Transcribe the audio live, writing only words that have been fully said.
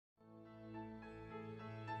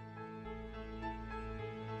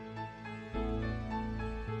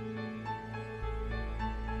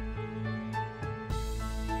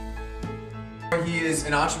is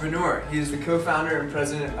an entrepreneur. He is the co-founder and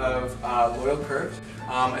president of Loyal Curve,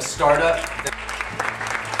 a startup that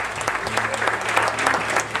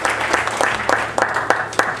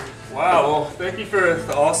Wow, well, thank you for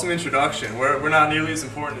the awesome introduction. We're not nearly as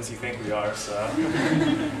important as you think we are, so.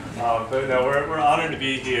 But no, we're honored to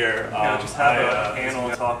be here. Just have a panel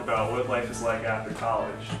and talk about what life is like after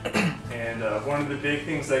college. And one of the big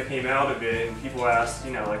things that came out of it, and people asked,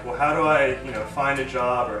 like, well, how do I, find a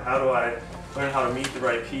job, or how do I learn how to meet the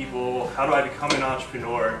right people? How do I become an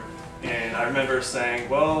entrepreneur? And I remember saying,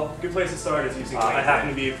 well, a good place to start is using LinkedIn. I happen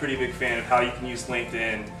to be a pretty big fan of how you can use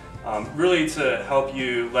LinkedIn. Really to help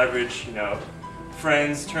you leverage,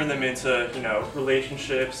 friends, turn them into,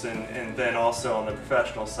 relationships, and then also on the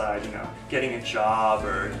professional side, getting a job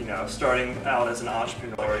or, starting out as an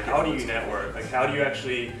entrepreneur. How do you network? Like, how do you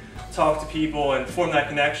actually talk to people and form that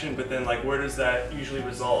connection, but then, like, where does that usually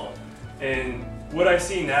result? And what I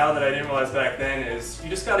see now that I didn't realize back then is you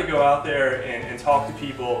just got to go out there and talk to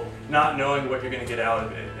people, not knowing what you're going to get out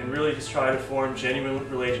of it, and really just try to form genuine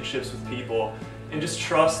relationships with people. And just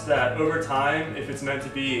trust that over time, if it's meant to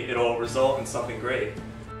be, it'll result in something great.